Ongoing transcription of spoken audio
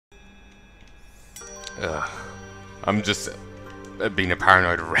Ugh. I'm just being a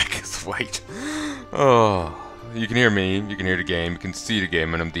paranoid wreck. Wait. Oh. You can hear me, you can hear the game, you can see the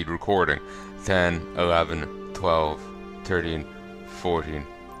game, and I'm indeed recording. 10, 11, 12, 13, 14,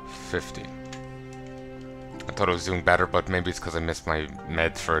 15. I thought I was doing better, but maybe it's because I missed my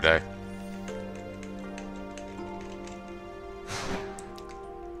meds for a day.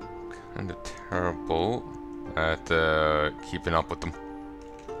 Kinda terrible at keeping up with them.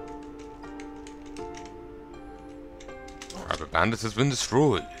 Rabbit Bandits has been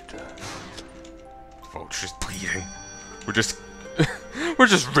destroyed. Vulture's bleeding. We're just we're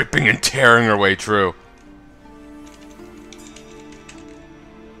just ripping and tearing our way through.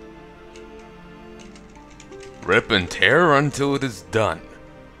 Rip and tear until it is done.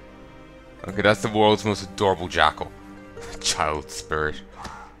 Okay, that's the world's most adorable jackal. Child spirit.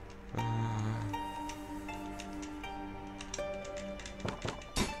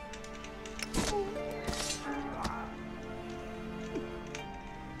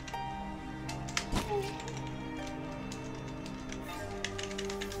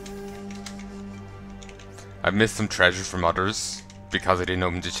 I've missed some treasure from others because I didn't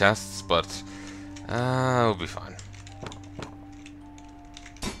open the chests, but it'll be fine.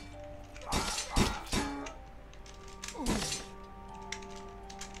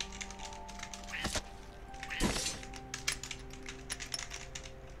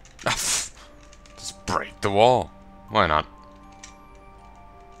 Just break the wall. Why not?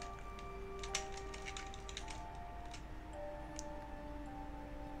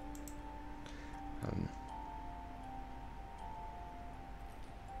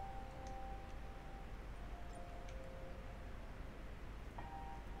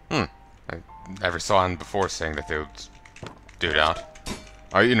 I never saw him before saying that they would do that.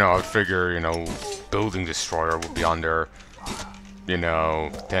 I figure, Building Destroyer would be on their,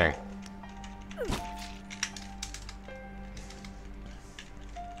 thing.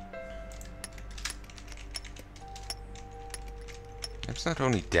 It's not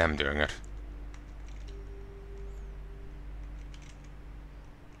only them doing it.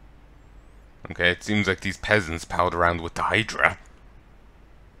 Okay, it seems like these peasants palled around with the Hydra.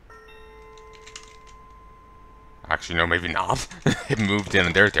 Actually, no, maybe not. It moved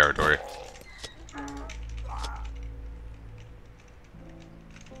in their territory.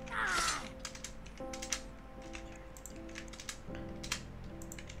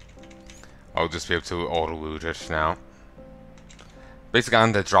 I'll just be able to auto-loot it now. Basic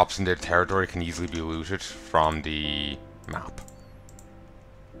item that drops in their territory can easily be looted from the map.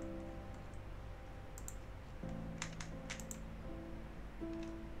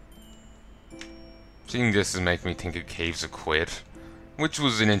 Seeing this is making me think of Caves of Quid, which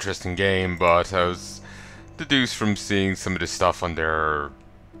was an interesting game, but I was deduced from seeing some of the stuff on their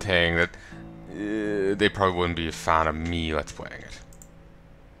thing that they probably wouldn't be a fan of me let's playing it.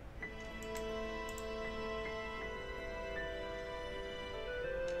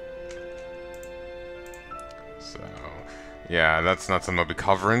 So, yeah, that's not something I'll be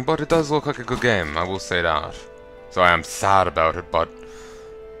covering, but it does look like a good game, I will say that. So I am sad about it, but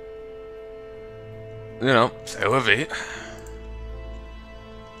c'est la vie.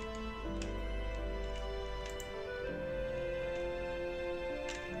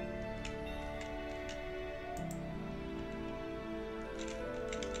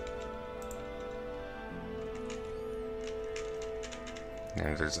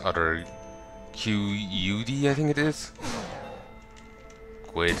 And there's other QUD, I think it is.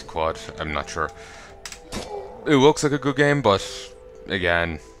 Quad, I'm not sure. It looks like a good game, but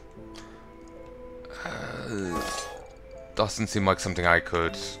again, doesn't seem like something I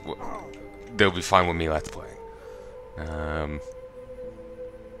could. They'll be fine with me let's playing.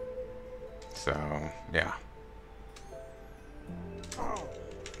 So yeah.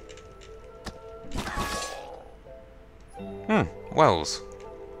 Wells.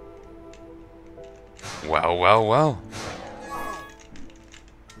 Well.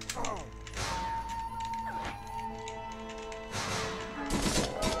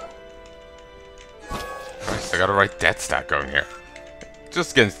 I got a right death stat going here.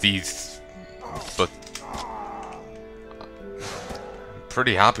 Just against these, but I'm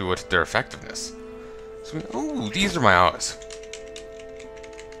pretty happy with their effectiveness. So, ooh, these are my allies.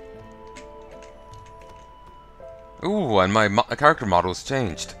 Ooh, and my character model's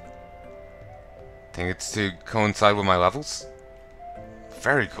changed. Think it's to coincide with my levels?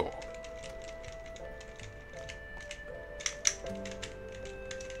 Very cool.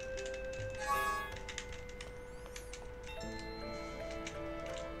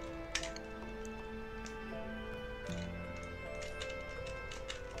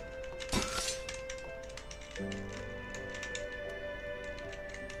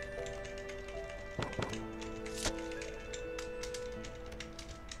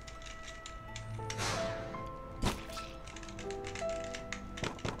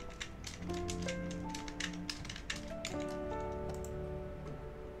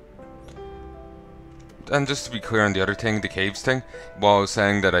 And just to be clear on the other thing, the caves thing, while I was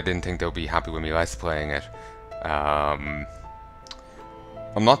saying that I didn't think they'll be happy with me let's playing it, I'm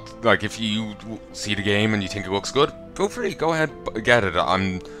not, like, if you see the game and you think it looks good, feel free, go ahead, get it.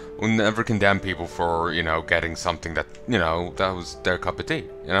 Will never condemn people for, you know, getting something that, you know, that was their cup of tea,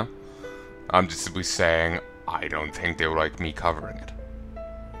 you know? I'm just simply saying, I don't think they'll like me covering it.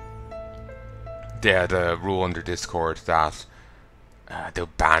 They had a rule under Discord that they'll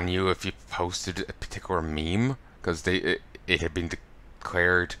ban you if you posted a particular meme, because it had been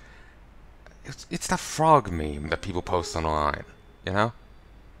declared... It's that frog meme that people post online, you know?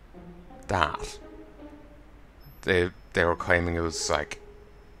 That. They were claiming it was, like...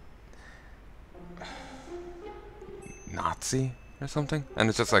 Nazi or something? And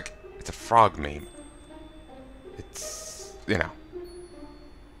it's just like, it's a frog meme. It's, you know...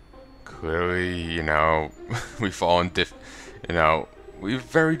 Clearly, you know, we fall in you know, we have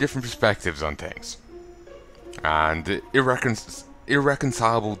very different perspectives on things. And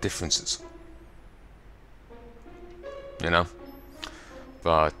irreconcilable differences. You know?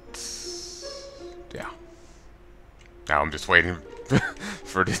 But, yeah. Now I'm just waiting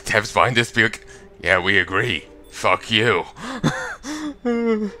for the devs behind this to be like, yeah, we agree. Fuck you.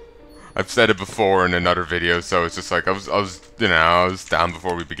 I've said it before in another video, so it's just like, I was you know, I was down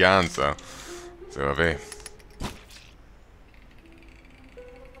before we began, so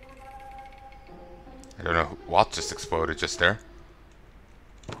I don't know what just exploded just there.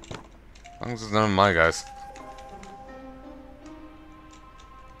 As long as it's none of my guys.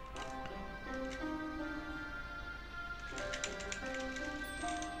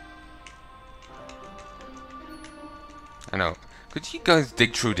 I know. Could you guys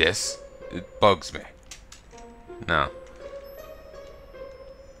dig through this? It bugs me. No.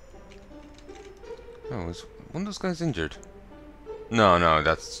 Oh, is one of those guys injured? No,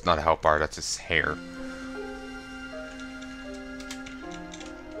 that's not a health bar, that's his hair.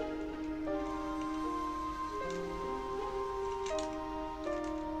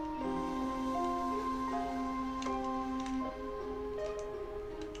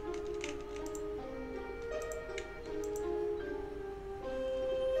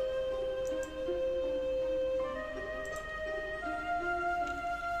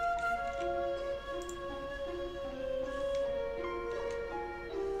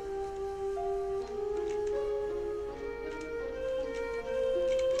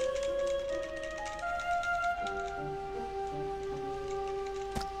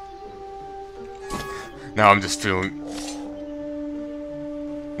 Now I'm just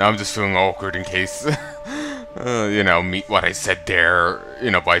feeling awkward in case, you know, what I said there, you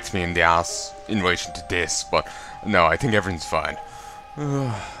know, bites me in the ass in relation to this. But no, I think everything's fine.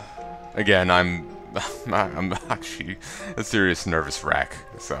 Again, I'm actually a serious nervous wreck.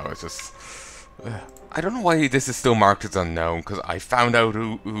 So it's just, I don't know why this is still marked as unknown, because I found out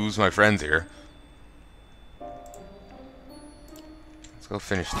who's my friends here. Let's go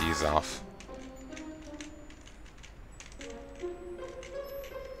finish these off.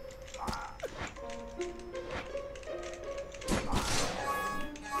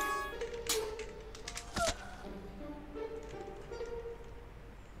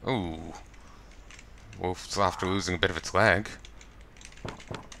 Ooh. Wolf's after losing a bit of its leg.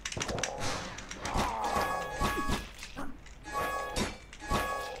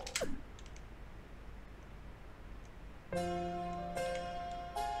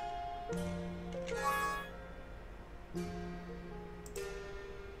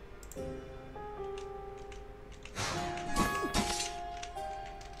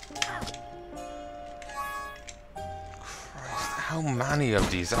 How many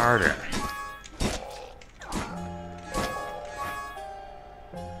of these are there?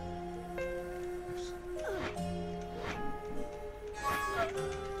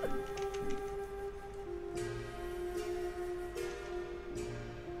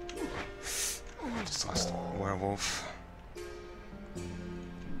 Just lost a werewolf.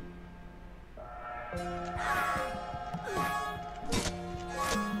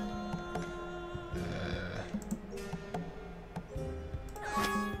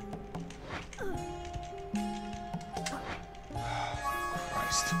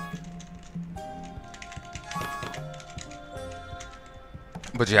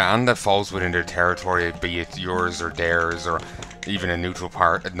 But yeah, and that falls within their territory, be it yours or theirs, or, even a neutral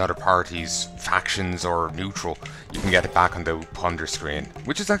part, another party's factions or neutral, you can get it back on the ponder screen,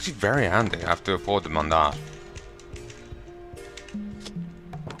 which is actually very handy. I have to applaud them on that.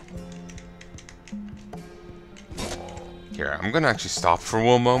 Here, I'm gonna actually stop for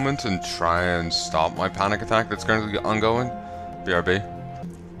one moment and try and stop my panic attack that's currently ongoing. BRB.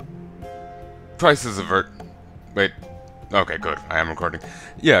 Crisis avert. Wait. Okay, good. I am recording.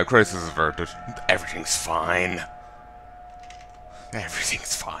 Yeah, crisis averted. Everything's fine.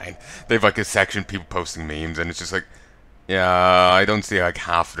 Everything's fine. They have like a section of people posting memes, and it's just like, yeah, I don't see like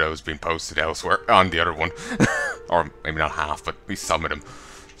half of those being posted elsewhere on the other one. Or maybe not half, but at least some of them.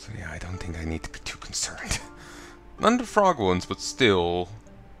 So yeah, I don't think I need to be too concerned. None of the frog ones, but still.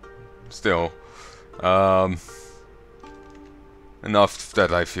 Enough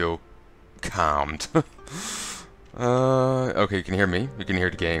that I feel calmed. Okay, you can hear me, you can hear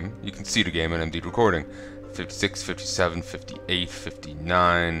the game, you can see the game, and I'm indeed recording. 56, 57, 58,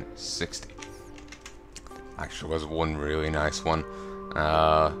 59, 60. Actually, was one really nice one.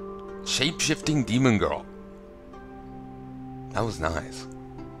 Shape-shifting demon girl. That was nice.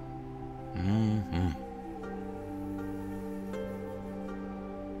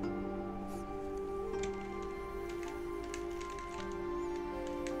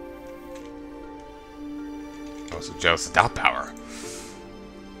 So jealous of that power.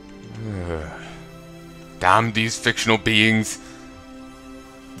 Damn these fictional beings.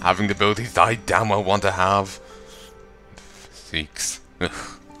 Having the abilities that I damn well want to have. Physiques.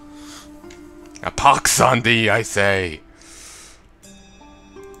 A pox on thee, I say.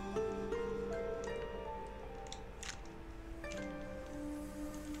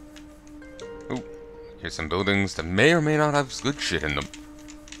 Ooh, here's some buildings that may or may not have good shit in them.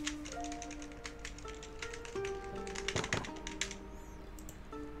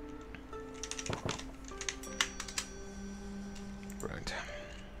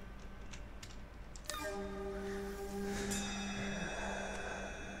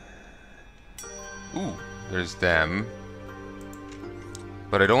 Ooh, there's them.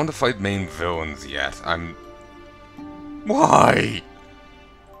 But I don't want to fight main villains yet. Why?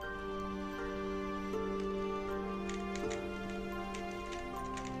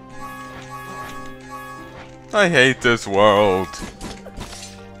 I hate this world.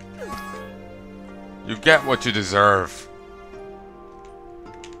 You get what you deserve.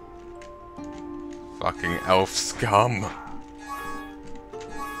 Fucking elf scum.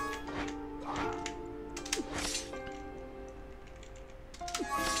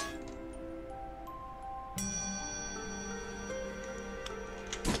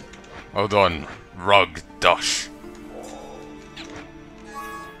 Well done, Rug Dush.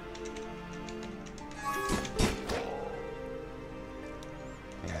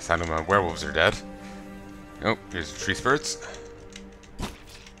 Yes, I know my werewolves are dead. Oh, here's the tree spirits.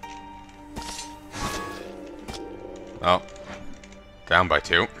 Oh, down by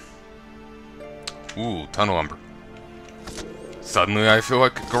 2. Ooh, tunnel lumber. Suddenly I feel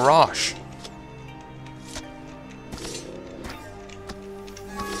like a garage.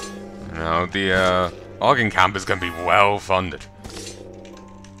 No, the logging camp is gonna be well funded.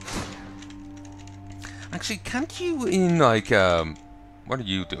 Actually, can't you in like what are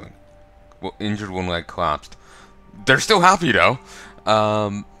you doing? Well, injured one leg collapsed. They're still happy though.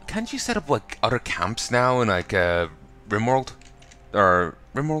 Can't you set up like other camps now in like Rimworld? Or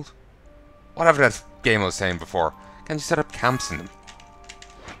Rimworld? Whatever that game I was saying before. Can't you set up camps in them?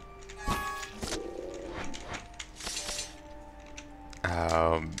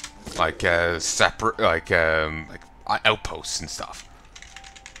 Like separate, like outposts and stuff.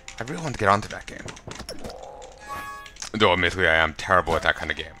 I really want to get onto that game. Though admittedly I am terrible at that kind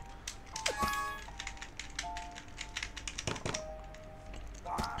of game.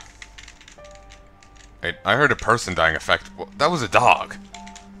 Wait, I heard a person dying effect. Well, that was a dog.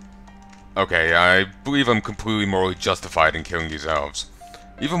 Okay, I believe I'm completely morally justified in killing these elves.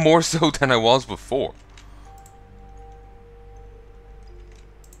 Even more so than I was before.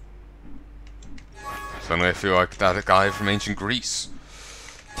 Suddenly I feel like that guy from ancient Greece.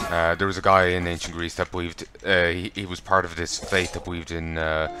 There was a guy in ancient Greece that believed, he was part of this faith that believed in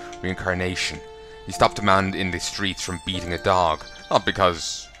reincarnation. He stopped a man in the streets from beating a dog. Not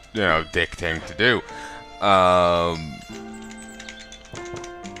because, you know, dick thing to do.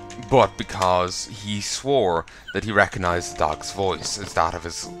 But because he swore that he recognized the dog's voice as that of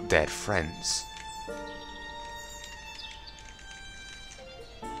his dead friends.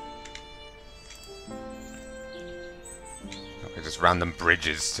 Okay, just random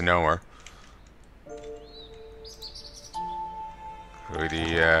bridges to nowhere.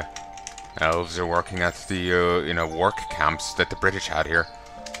 Really, Elves are working at the, work camps that the British had here.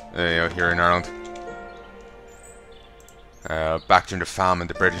 Here in Ireland. Back during the famine,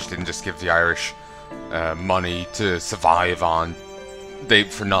 the British didn't just give the Irish money to survive on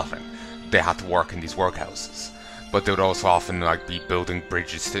for nothing. They had to work in these workhouses. But they would also often be building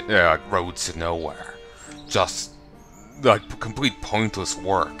bridges to roads to nowhere. Just complete pointless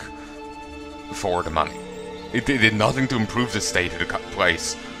work for the money. It did nothing to improve the state of the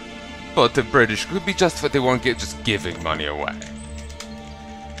place. But the British could be justified, they weren't just giving money away.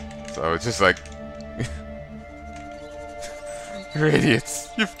 So it's just like, you're idiots.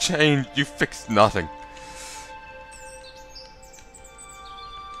 You've changed. You've fixed nothing.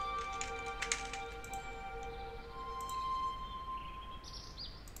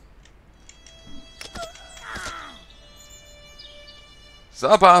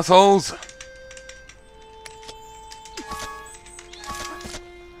 Sup, assholes?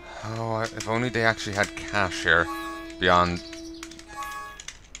 Oh, if only they actually had cash here beyond,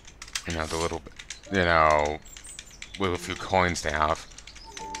 the little bit, little few coins they have.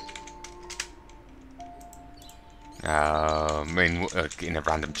 In a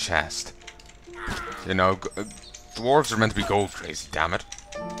random chest. Dwarves are meant to be gold crazy, damn it.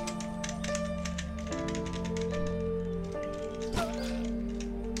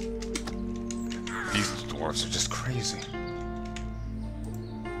 These dwarves are just crazy.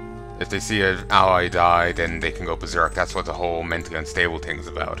 If they see an ally die, then they can go berserk. That's what the whole mentally unstable thing is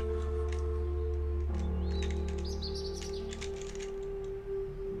about.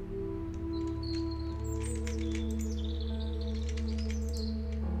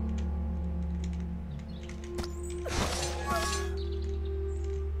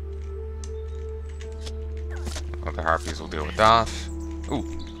 Well, the harpies will deal with that. Ooh,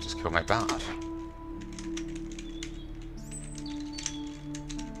 just killed my bat.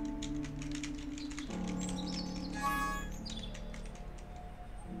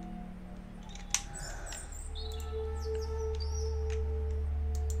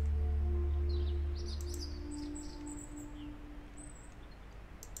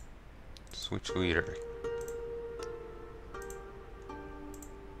 Switch leader.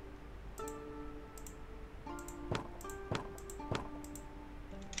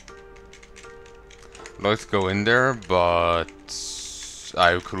 Let's go in there, but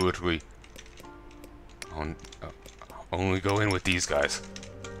I could literally only go in with these guys.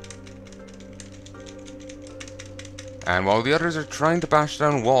 And while the others are trying to bash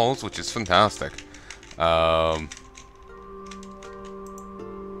down walls, which is fantastic,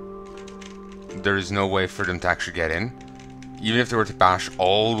 there is no way for them to actually get in. Even if they were to bash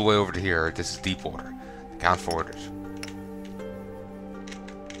all the way over to here, this is deep water. They can't ford it.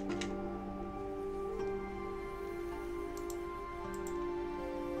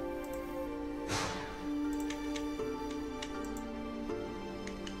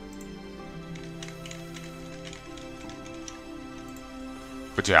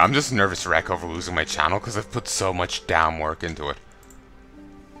 But yeah, I'm just a nervous wreck over losing my channel because I've put so much damn work into it.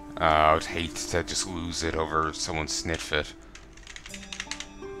 I would hate to just lose it over someone's snit fit.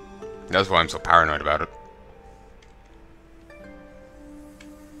 That's why I'm so paranoid about it.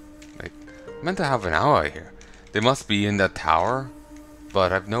 I'm meant to have an ally here. They must be in that tower,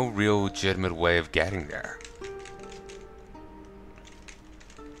 but I've no real legitimate way of getting there.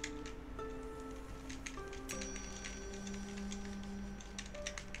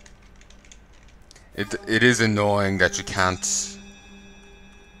 It is annoying that you can't.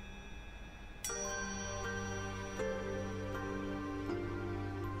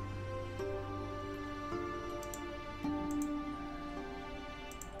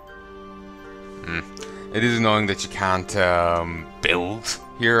 It is annoying that you can't build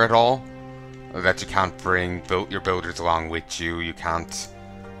here at all. That you can't bring your builders along with you. You can't.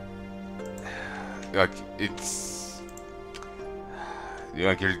 It's.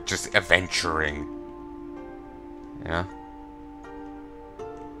 You're just adventuring. Yeah?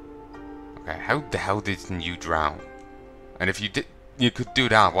 Okay, how the hell didn't you drown? And if you did, you could do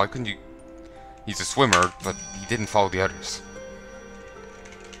that, why couldn't you? He's a swimmer, but he didn't follow the others.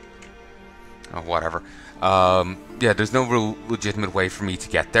 Oh, whatever. Yeah, there's no real legitimate way for me to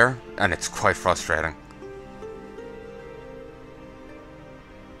get there, and it's quite frustrating.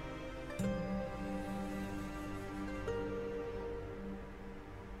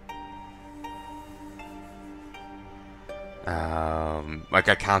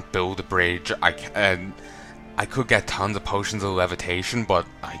 I can't build a bridge. I could get tons of potions of levitation, but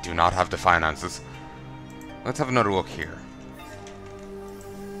I do not have the finances. Let's have another look here.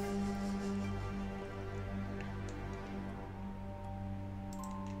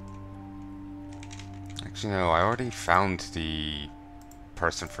 Actually, no, I already found the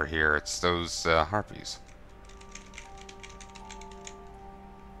person for here. It's those harpies.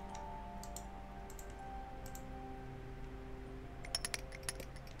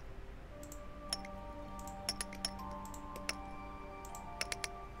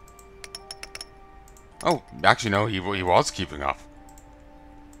 Oh, actually, no, he was keeping up.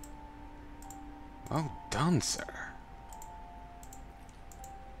 Well done, sir.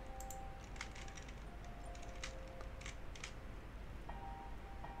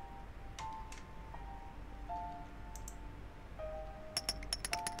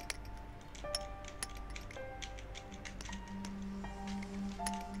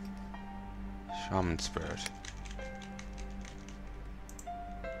 Shaman spirit.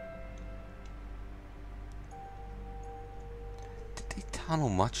 Did they tunnel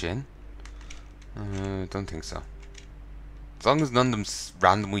much in? Don't think so. As long as none of them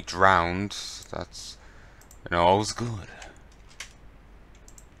randomly drowned, that's, you know, always good.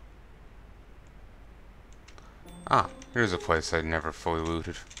 Ah, here's a place I never fully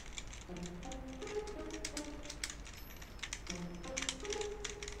looted.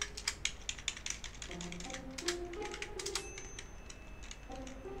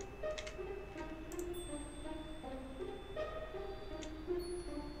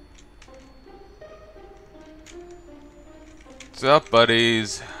 What's up,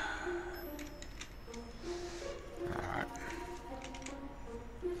 buddies? Alright.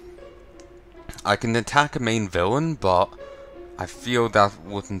 I can attack a main villain, but I feel that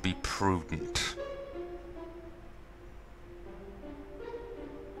wouldn't be prudent.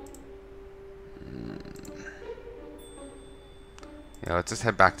 Yeah, let's just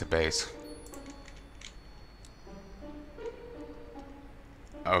head back to base.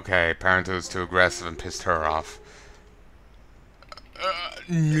 Okay, apparently it was too aggressive and pissed her off.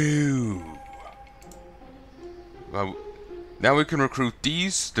 No. Well, now we can recruit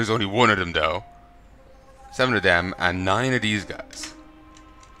these. There's only one of them though. 7 of them and 9 of these guys.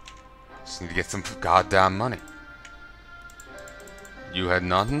 Just need to get some goddamn money. You had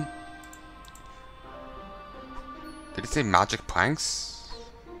nothing? Did it say magic planks?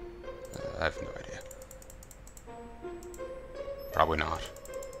 I have no idea. Probably not.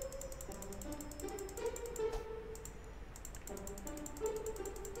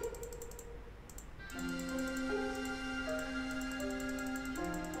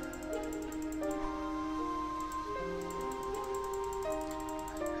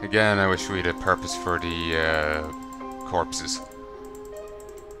 Again, I wish we had a purpose for the corpses.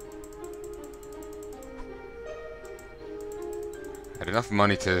 I had enough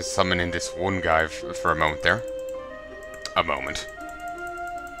money to summon in this one guy for a moment there. A moment.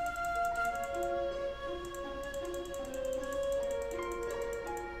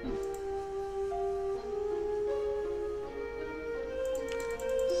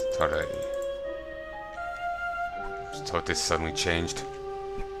 Thought this suddenly changed.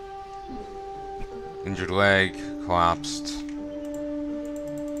 Injured leg, collapsed.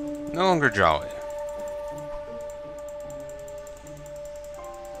 No longer jolly.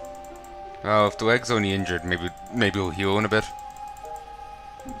 Oh, if the leg's only injured, maybe it'll heal in a bit.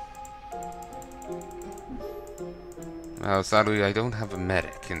 Well, sadly, I don't have a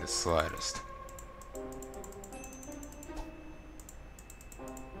medic in the slightest.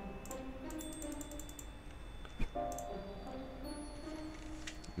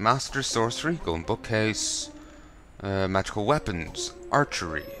 Master Sorcery, Golden Bookcase, Magical Weapons,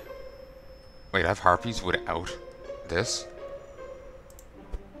 Archery. Wait, I have harpies without this?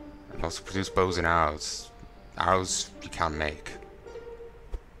 And also produce bows and arrows. Arrows you can't make.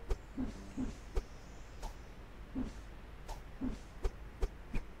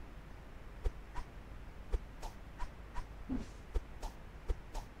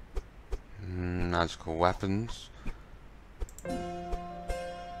 Magical Weapons.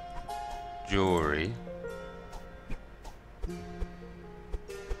 Jewelry.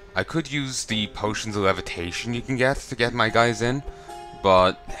 I could use the potions of levitation you can get to get my guys in,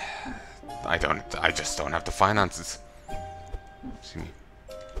 but I just don't have the finances. See me.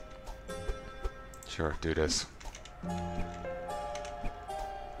 Sure, do this.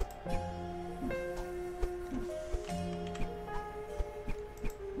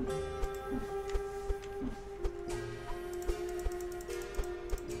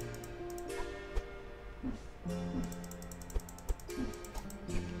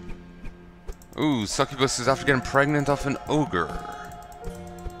 Ooh, Succubus is after getting pregnant off an ogre.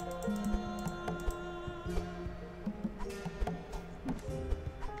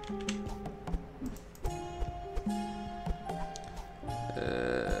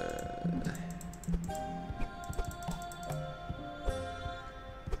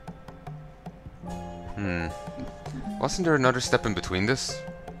 Wasn't there another step in between this?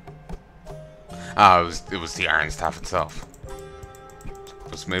 Ah, it was the iron staff itself.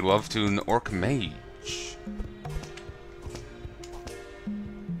 Was made love to an orc mage.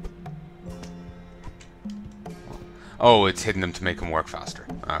 Oh, it's hidden him to make him work faster.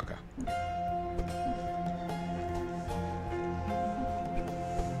 Ah, okay.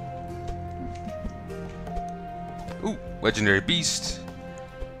 Ooh, legendary beast.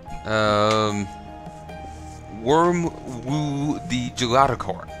 Wormwoo the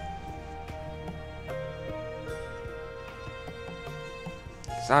Gelaticore.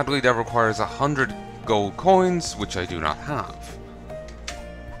 Sadly, that requires 100 gold coins, which I do not have.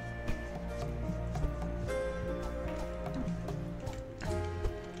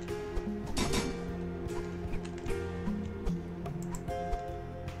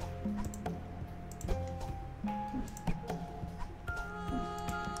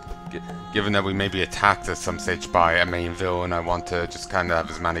 Given that we may be attacked at some stage by a main villain, I want to just kind of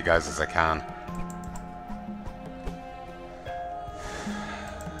have as many guys as I can.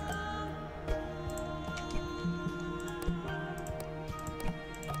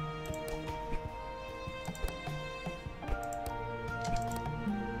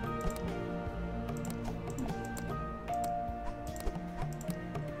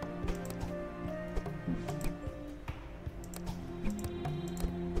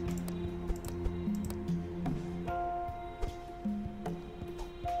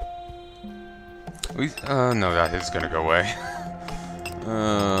 No, that is gonna go away.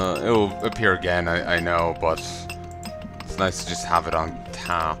 It'll appear again, I know, but it's nice to just have it on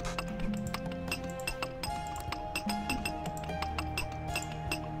tap.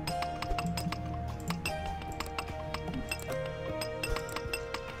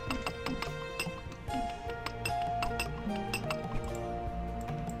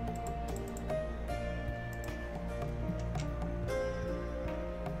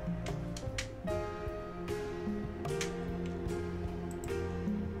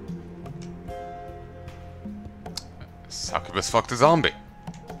 Succubus fucked a zombie.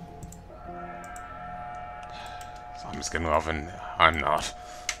 Zombie's getting love and I'm not.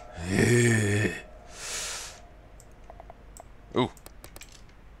 Ooh.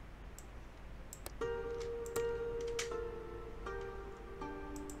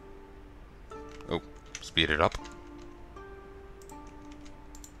 Oh, speed it up.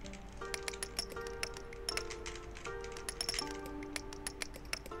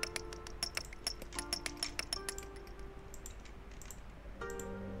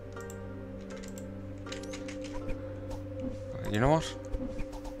 You know what?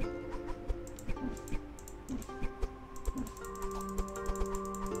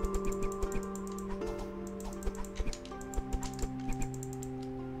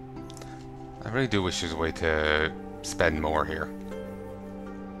 I really do wish there's a way to spend more here.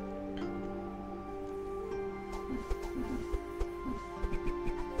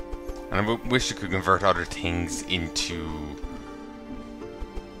 And I wish you could convert other things into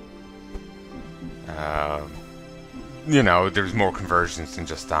you know, there's more conversions than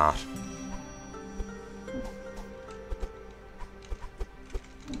just that.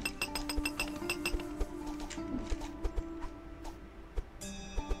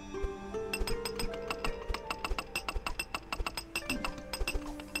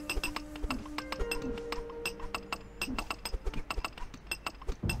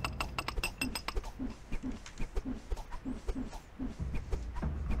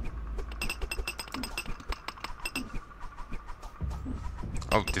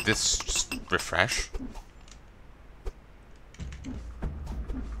 Oh, did this just refresh?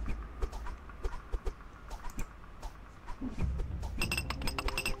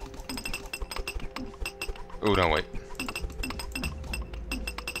 Oh, no, wait.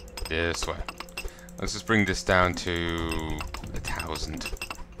 This way. Let's just bring this down to 1,000.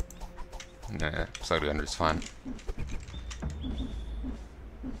 Nah, slightly under is fine.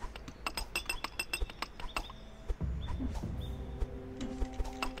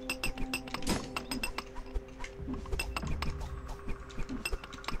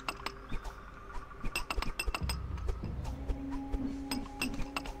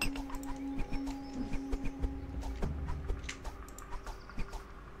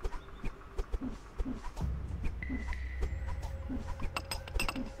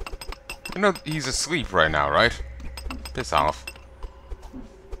 You know, he's asleep right now, right? Piss off.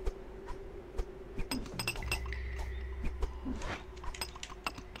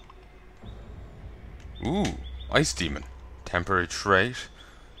 Ooh, Ice Demon. Temporary trait.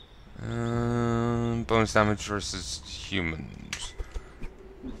 Bonus damage versus humans.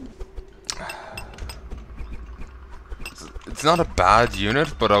 it's not a bad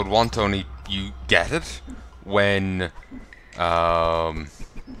unit, but I would want to only you get it when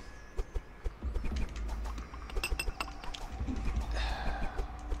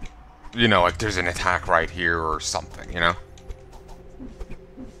you know, like there's an attack right here or something, you know?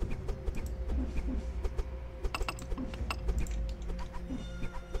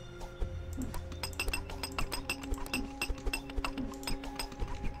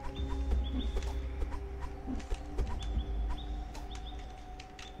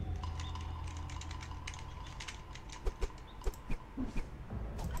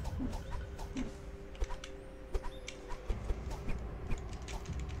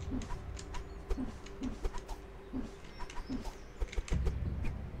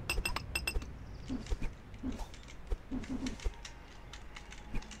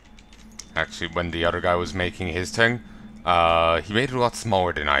 Actually, when the other guy was making his thing, he made it a lot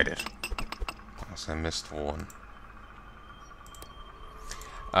smaller than I did. So I missed one.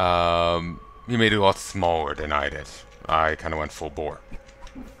 He made it a lot smaller than I did. I kind of went full bore.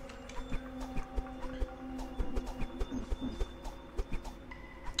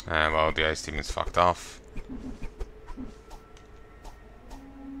 Well, the ice team is fucked off.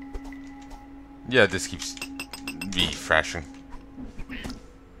 Yeah, this keeps refreshing.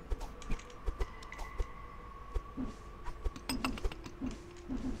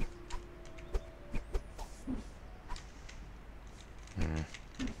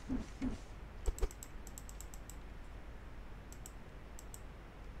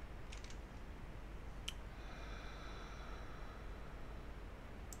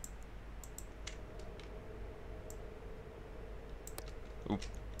 Oop.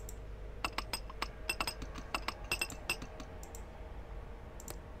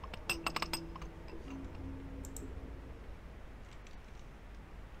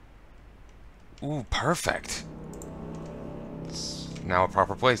 Ooh, perfect. It's now a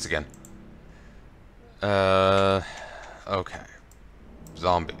proper place again. Okay.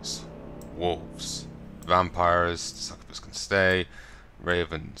 Zombies. Wolves. Vampires. Succubus can stay.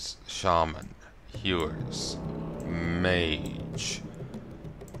 Ravens. Shaman. Healers. Mage.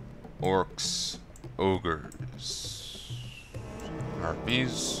 Orcs. Ogres.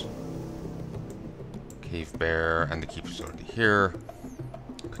 Harpies. Cave bear. And the keeper's already here.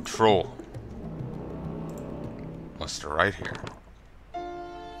 Control. Muster right here.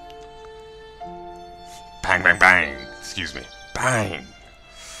 Bang, bang, bang. Excuse me. Bang.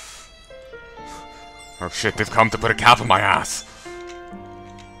 Oh shit, they've come to put a cap on my ass.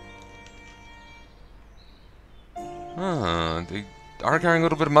 They are carrying a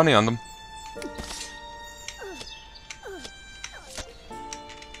little bit of money on them.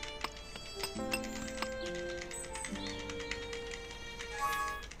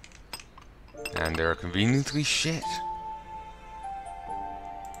 And they're conveniently shit.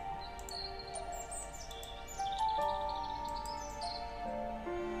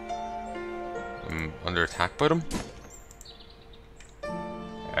 I'm under attack by them.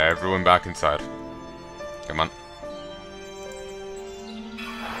 Everyone back inside. Come on.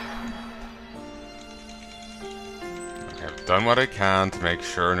 Okay, I've done what I can to make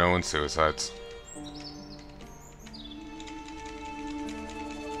sure no one suicides.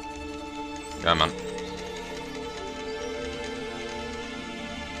 Come on.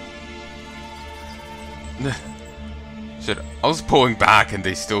 Shit, I was pulling back and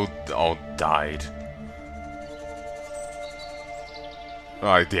they still all died.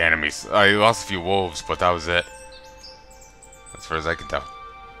 Oh, the enemies. I lost a few wolves, but that was it. As far as I can tell.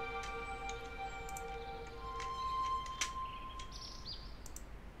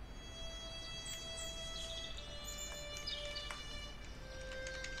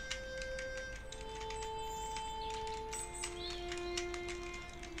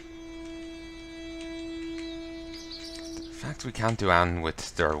 The fact we can't do Anne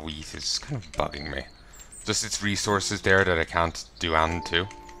with their wheat is kind of bugging me. Just its resources there that I can't do Anne to.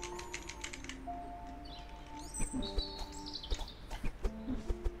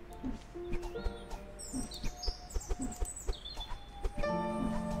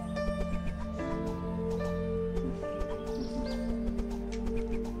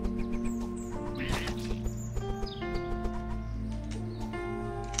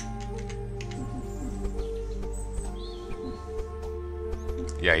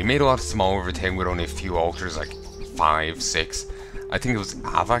 Yeah, he made a lot smaller of a thing with only a few altars, like 5, 6. I think it was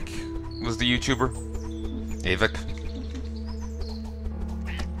Avak was the YouTuber. Avak.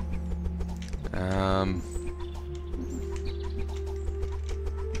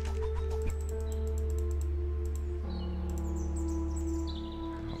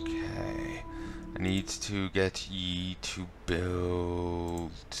 Okay. I I need to get ye to build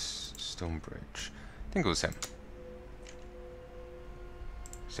stone bridge. I think it was him.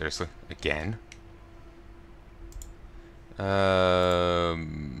 Seriously? Again?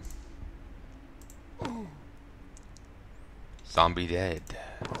 Zombie dead.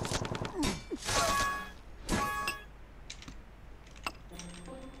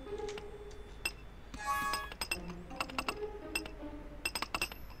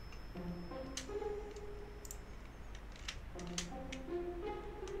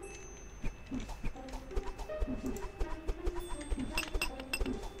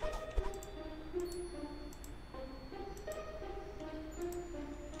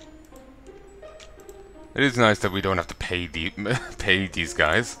 It is nice that we don't have to pay pay these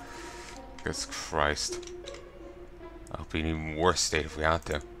guys. Because Christ, I'll be in an even worse state if we had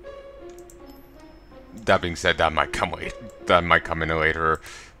to. That being said, that might come late. That might come in a later,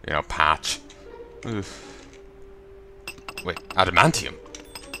 you know, patch. Oof. Wait, adamantium.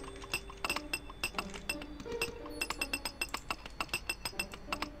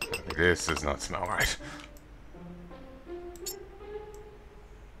 Okay, this does not smell right.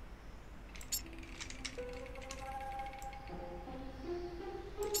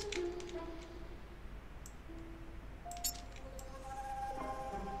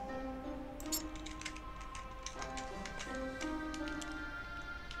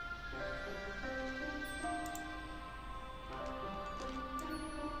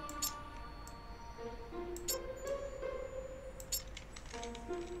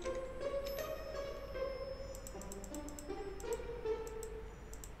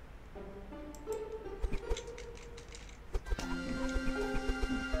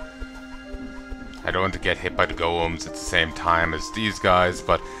 I don't want to get hit by the golems at the same time as these guys,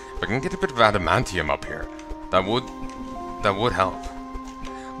 but if I can get a bit of adamantium up here, that would help.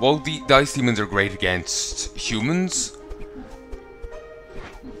 Well, the ice demons are great against humans.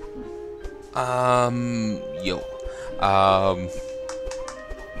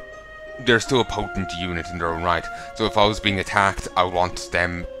 They're still a potent unit in their own right. So if I was being attacked, I want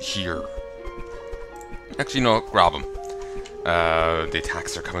them here. Actually, no, grab them. The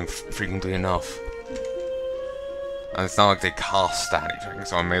attacks are coming frequently enough. And it's not like they cost anything,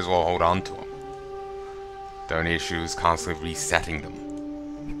 so I may as well hold on to them. The only issue is constantly resetting them.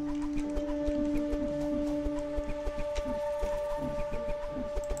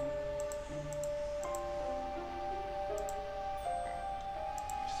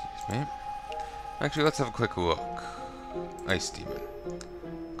 Excuse me. Actually, let's have a quick look. Ice Demon.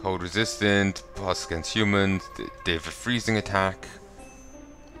 Cold resistant, plus against humans. They have a freezing attack.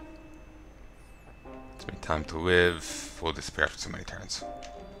 Time to live. Will disappear after so many turns.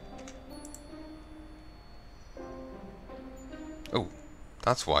 Oh,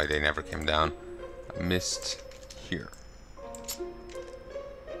 that's why they never came down. I missed here.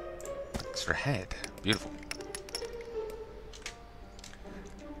 Extra head. Beautiful.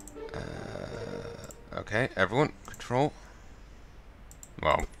 Okay, everyone, control.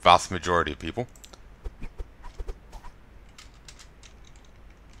 Well, vast majority of people.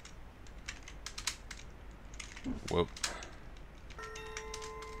 Whoop.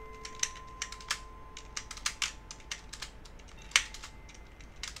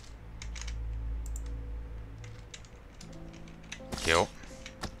 Kill.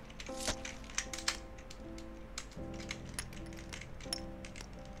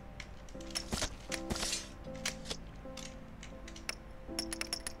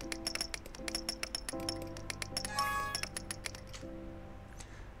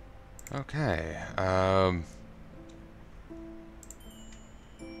 Okay,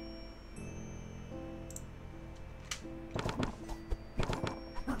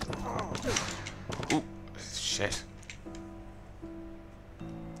 ooh, shit.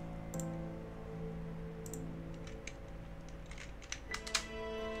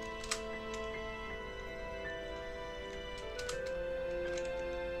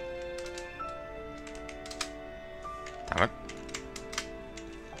 Damn it.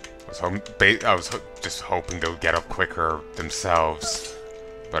 I was just hoping they would get up quicker themselves,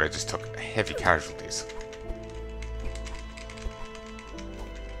 but I just took heavy casualties.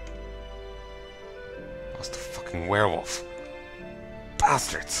 Lost a fucking werewolf.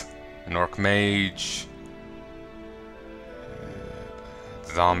 Bastards! An orc mage.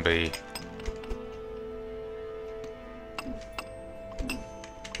 Zombie.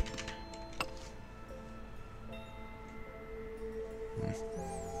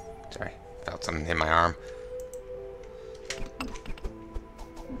 Sorry, felt something hit my arm.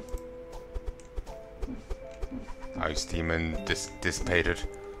 Ice demon dissipated.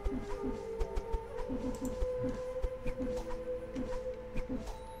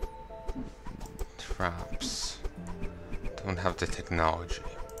 Traps. Don't have the technology.